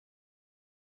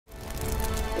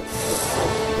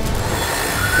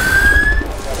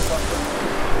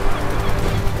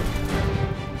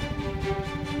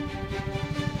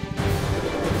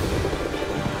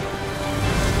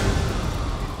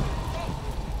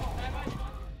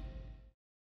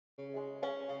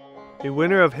A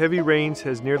winter of heavy rains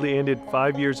has nearly ended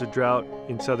 5 years of drought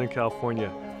in Southern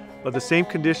California, but the same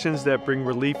conditions that bring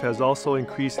relief has also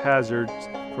increased hazards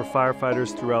for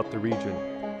firefighters throughout the region.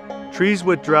 Trees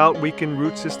with drought-weakened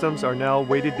root systems are now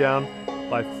weighted down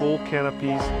by full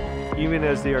canopies, even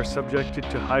as they are subjected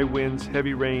to high winds,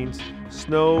 heavy rains,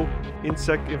 snow,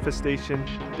 insect infestation,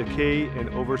 decay, and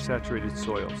oversaturated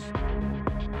soils.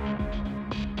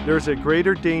 There is a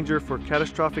greater danger for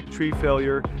catastrophic tree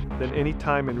failure than any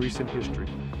time in recent history.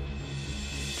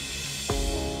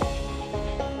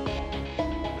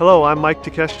 Hello, I'm Mike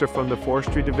Takeshita from the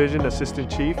Forestry Division, Assistant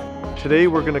Chief. Today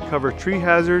we're going to cover tree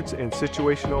hazards and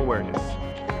situational awareness.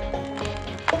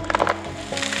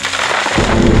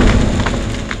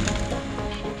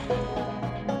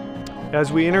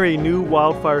 As we enter a new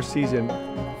wildfire season,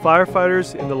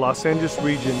 firefighters in the Los Angeles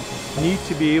region need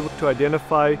to be able to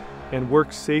identify and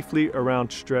work safely around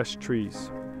stressed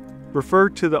trees. Refer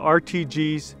to the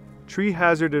RTG's Tree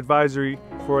Hazard Advisory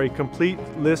for a complete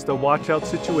list of watch-out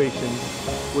situations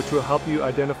which will help you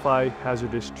identify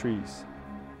hazardous trees.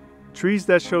 Trees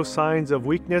that show signs of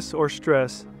weakness or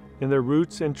stress in their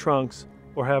roots and trunks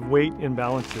or have weight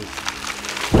imbalances.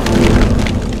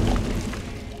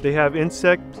 They have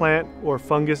insect, plant, or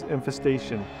fungus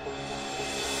infestation,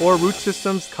 or root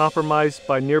systems compromised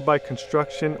by nearby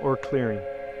construction or clearing.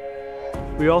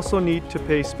 We also need to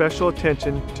pay special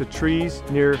attention to trees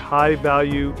near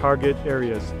high-value target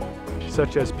areas,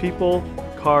 such as people,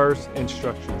 cars, and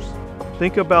structures.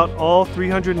 Think about all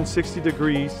 360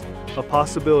 degrees of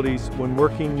possibilities when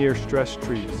working near stressed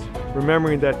trees,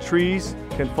 remembering that trees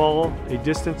can fall a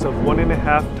distance of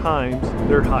 1.5 times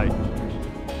their height.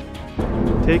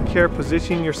 Take care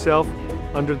positioning yourself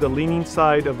under the leaning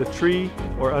side of the tree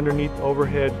or underneath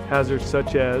overhead hazards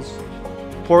such as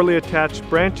poorly attached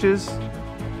branches,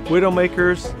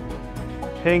 widowmakers,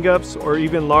 hang-ups, or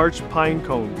even large pine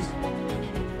cones.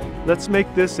 Let's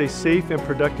make this a safe and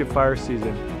productive fire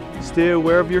season. Stay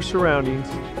aware of your surroundings,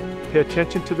 pay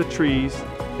attention to the trees,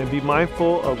 and be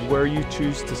mindful of where you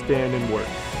choose to stand and work.